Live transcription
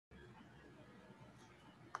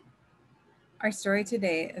Our story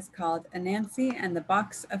today is called Anansi and the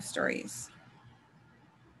Box of Stories.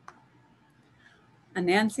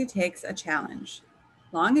 Anansi takes a challenge.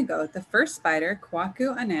 Long ago, the first spider,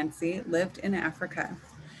 Kwaku Anansi, lived in Africa.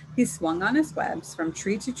 He swung on his webs from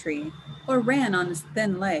tree to tree or ran on his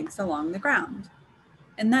thin legs along the ground.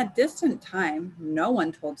 In that distant time, no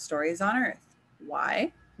one told stories on earth.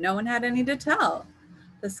 Why? No one had any to tell.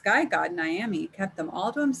 The sky god Nyami kept them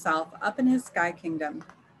all to himself up in his sky kingdom.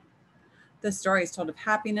 The stories told of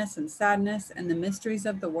happiness and sadness and the mysteries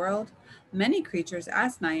of the world. Many creatures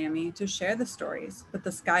asked Nyami to share the stories, but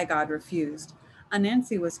the sky god refused.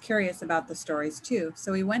 Anansi was curious about the stories too,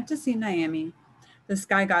 so he went to see Nyami. The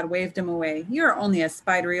sky god waved him away. "You are only a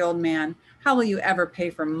spidery old man. How will you ever pay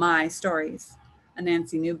for my stories?"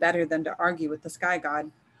 Anansi knew better than to argue with the sky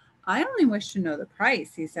god. "I only wish to know the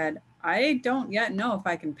price," he said. "I don't yet know if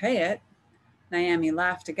I can pay it." Naomi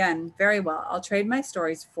laughed again. "Very well, I'll trade my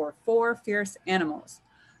stories for 4 fierce animals.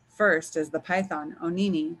 First is the python,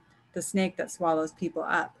 Onini, the snake that swallows people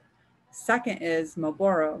up. Second is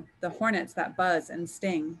Moboro, the hornets that buzz and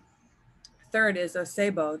sting. Third is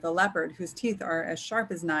Osebo, the leopard whose teeth are as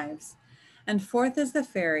sharp as knives. And fourth is the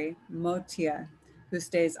fairy, Motia, who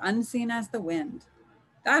stays unseen as the wind."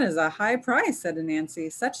 "That is a high price," said Anansi.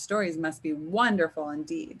 "Such stories must be wonderful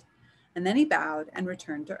indeed." And then he bowed and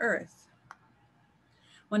returned to earth.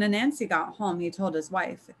 When Anansi got home, he told his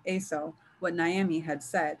wife, Aso, what Naomi had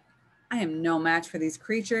said. "I am no match for these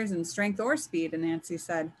creatures in strength or speed," Anansi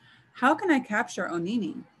said. "How can I capture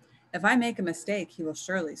Onini? If I make a mistake, he will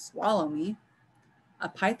surely swallow me." "A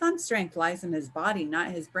python's strength lies in his body,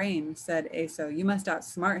 not his brain," said Aso. "You must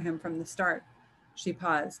outsmart him from the start." She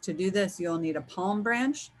paused. "To do this, you'll need a palm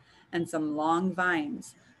branch and some long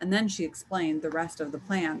vines." And then she explained the rest of the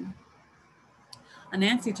plan.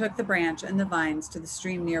 Anansi took the branch and the vines to the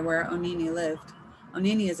stream near where Onini lived.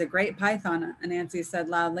 "Onini is a great python," Anansi said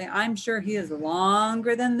loudly. "I'm sure he is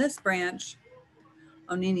longer than this branch."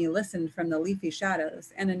 Onini listened from the leafy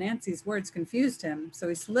shadows, and Anansi's words confused him, so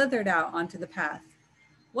he slithered out onto the path.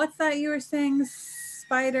 "What's that you were saying,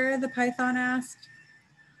 Spider?" the python asked.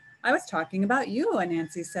 "I was talking about you,"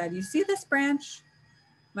 Anansi said. "You see this branch?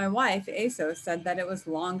 My wife, Aso, said that it was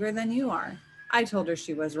longer than you are. I told her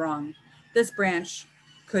she was wrong. This branch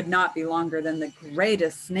could not be longer than the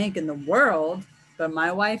greatest snake in the world, but my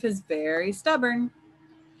wife is very stubborn.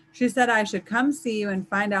 She said I should come see you and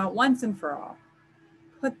find out once and for all."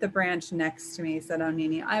 "Put the branch next to me," said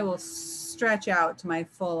Onini. "I will stretch out to my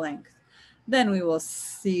full length. Then we will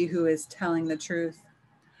see who is telling the truth."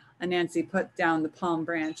 Anansi put down the palm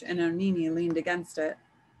branch and Onini leaned against it.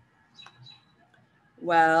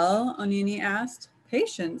 "Well?" Onini asked.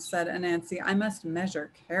 "Patience," said Anansi. "I must measure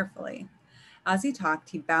carefully." As he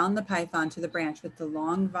talked, he bound the python to the branch with the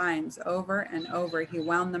long vines. Over and over, he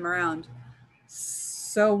wound them around.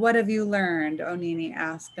 "So what have you learned?" Onini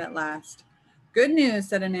asked at last. "Good news,"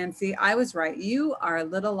 said Anansi. "I was right. You are a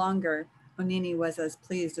little longer." Onini was as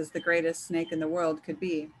pleased as the greatest snake in the world could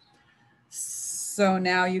be. "So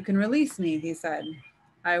now you can release me," he said.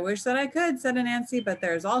 "I wish that I could," said Anansi, "but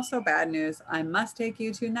there's also bad news. I must take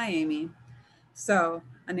you to Naomi." So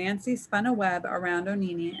Anansi spun a web around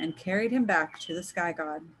Onini and carried him back to the sky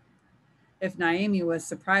god. If Naomi was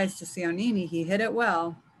surprised to see Onini, he hid it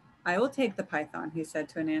well. "I will take the python," he said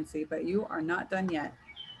to Anansi, "but you are not done yet."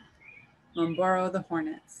 Momboro the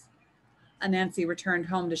hornets. Anansi returned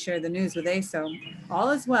home to share the news with Aso. "All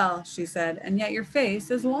is well," she said, "and yet your face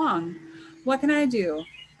is long. What can I do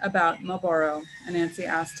about Moboro?" Anansi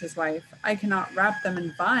asked his wife. "I cannot wrap them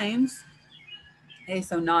in vines."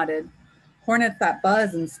 Aso nodded. "Hornets that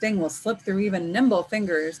buzz and sting will slip through even nimble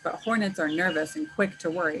fingers, but hornets are nervous and quick to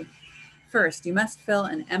worry. First, you must fill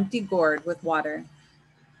an empty gourd with water."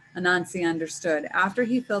 Anansi understood. After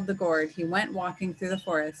he filled the gourd, he went walking through the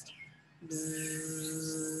forest.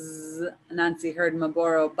 Bzzz, Anansi heard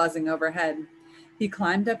Moboro buzzing overhead. He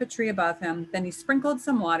climbed up a tree above him, then he sprinkled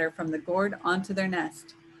some water from the gourd onto their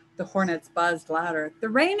nest. The hornets buzzed louder. "The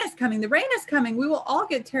rain is coming! The rain is coming! We will all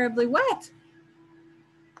get terribly wet!"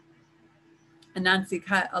 Anansi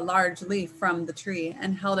cut a large leaf from the tree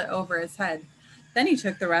and held it over his head. Then he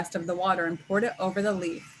took the rest of the water and poured it over the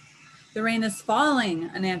leaf. "The rain is falling,"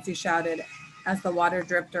 Anansi shouted as the water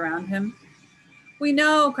dripped around him. "We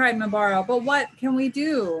know," cried Moboro, "but what can we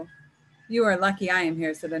do?" "You are lucky I am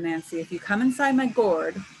here," said Anansi. "If you come inside my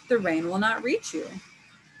gourd, the rain will not reach you."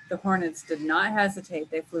 The hornets did not hesitate.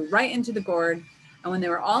 They flew right into the gourd, and when they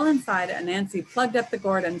were all inside, Anansi plugged up the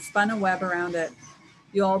gourd and spun a web around it.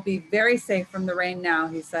 "You'll be very safe from the rain now,"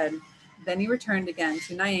 he said. Then he returned again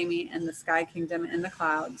to Naomi and the sky kingdom in the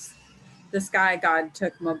clouds. The sky god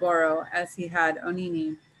took Moboro as he had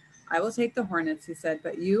Onini. I will take the hornets, he said,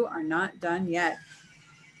 but you are not done yet.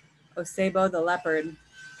 Osebo the leopard.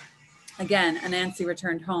 Again, Anansi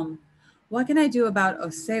returned home. What can I do about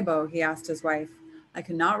Osebo? He asked his wife. I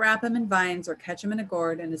cannot wrap him in vines or catch him in a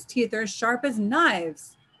gourd, and his teeth are as sharp as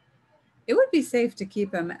knives. It would be safe to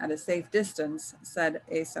keep him at a safe distance, said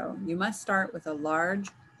Eso. You must start with a large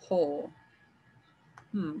hole.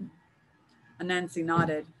 Anansi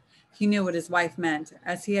nodded. He knew what his wife meant,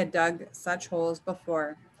 as he had dug such holes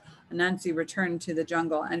before. Anansi returned to the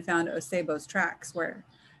jungle and found Osebo's tracks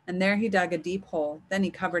and there he dug a deep hole. Then he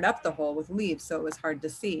covered up the hole with leaves so it was hard to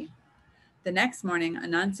see. The next morning,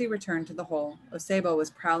 Anansi returned to the hole. Osebo was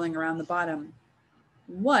prowling around the bottom.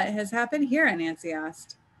 What has happened here? Anansi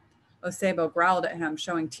asked. Osebo growled at him,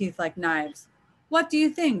 showing teeth like knives. What do you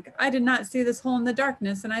think? I did not see this hole in the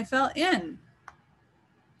darkness and I fell in.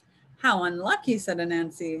 How unlucky, said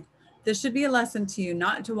Anansi. This should be a lesson to you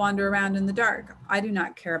not to wander around in the dark. I do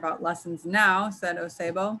not care about lessons now, said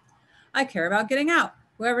Osebo. I care about getting out.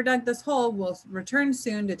 Whoever dug this hole will return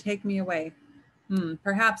soon to take me away.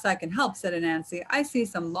 Perhaps I can help, said Anansi. I see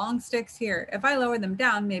some long sticks here. If I lower them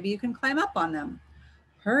down, maybe you can climb up on them.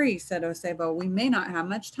 Hurry, said Osebo. We may not have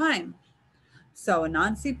much time. So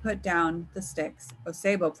Anansi put down the sticks.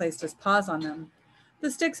 Osebo placed his paws on them.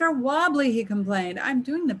 The sticks are wobbly, he complained. I'm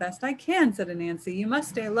doing the best I can, said Anansi. You must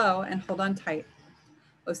stay low and hold on tight.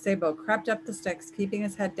 Osebo crept up the sticks, keeping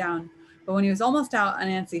his head down. But when he was almost out,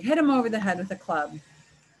 Anansi hit him over the head with a club.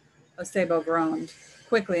 Osebo groaned.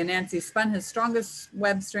 Quickly, Anansi spun his strongest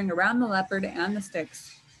web string around the leopard and the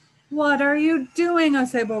sticks. What are you doing?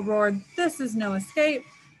 Osebo roared. This is no escape.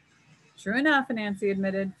 True enough, Anansi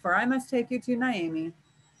admitted, for I must take you to Naimi.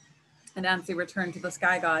 Anansi returned to the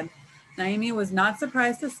sky god. Naimi was not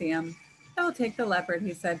surprised to see him. I will take the leopard,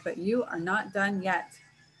 he said, but you are not done yet.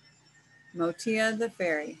 Motia the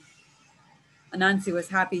fairy. Anansi was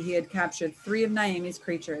happy he had captured 3 of Naimi's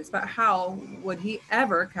creatures, but how would he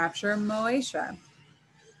ever capture Moesha?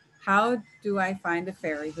 How do I find a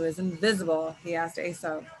fairy who is invisible? He asked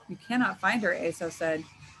Eso. You cannot find her, Eso said.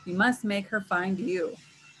 You must make her find you.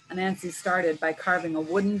 Anansi started by carving a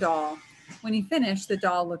wooden doll. When he finished, the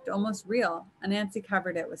doll looked almost real. Anansi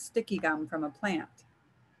covered it with sticky gum from a plant.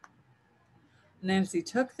 Anansi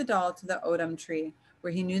took the doll to the odum tree,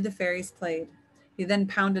 where he knew the fairies played. He then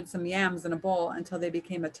pounded some yams in a bowl until they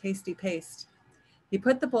became a tasty paste. He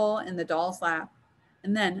put the bowl in the doll's lap,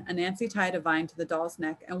 and then Anansi tied a vine to the doll's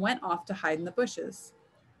neck and went off to hide in the bushes.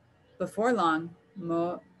 Before long,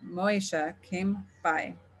 Moesha came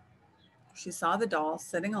by. She saw the doll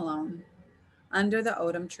sitting alone under the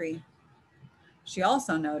odum tree. She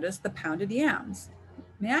also noticed the pounded yams.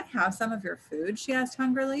 May I have some of your food? She asked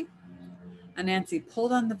hungrily. Anansi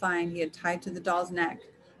pulled on the vine he had tied to the doll's neck.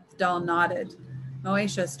 The doll nodded.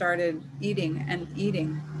 Moesha started eating and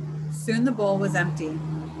eating. Soon the bowl was empty.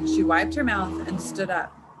 She wiped her mouth and stood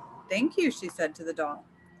up. Thank you, she said to the doll.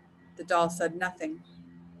 The doll said nothing.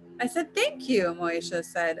 I said thank you, Moesha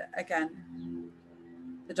said again.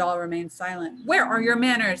 The doll remained silent. Where are your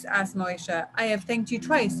manners? Asked Moesha. I have thanked you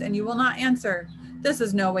twice and you will not answer. This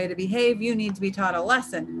is no way to behave. You need to be taught a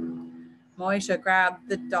lesson. Moesha grabbed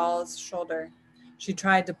the doll's shoulder. She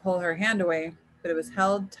tried to pull her hand away, but it was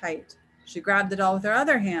held tight. She grabbed the doll with her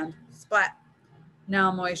other hand. Splat! Now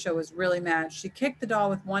Moesha was really mad. She kicked the doll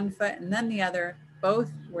with one foot and then the other.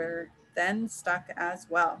 Both were then stuck as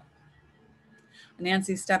well.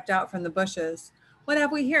 Anansi stepped out from the bushes. What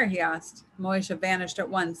have we here? He asked. Moesha vanished at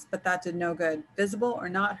once, but that did no good. Visible or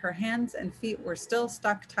not, her hands and feet were still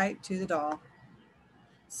stuck tight to the doll.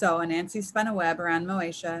 So Anansi spun a web around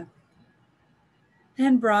Moesha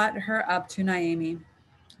and brought her up to Naimi.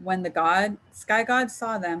 When the sky god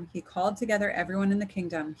saw them, he called together everyone in the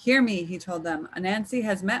kingdom. Hear me, he told them. Anansi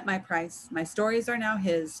has met my price. My stories are now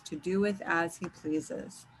his to do with as he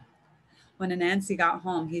pleases. When Anansi got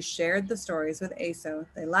home, he shared the stories with Eso.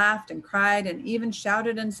 They laughed and cried and even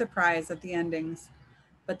shouted in surprise at the endings.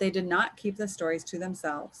 But they did not keep the stories to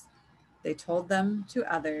themselves. They told them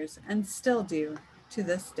to others and still do to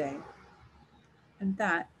this day. And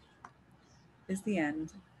that is the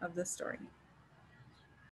end of the story.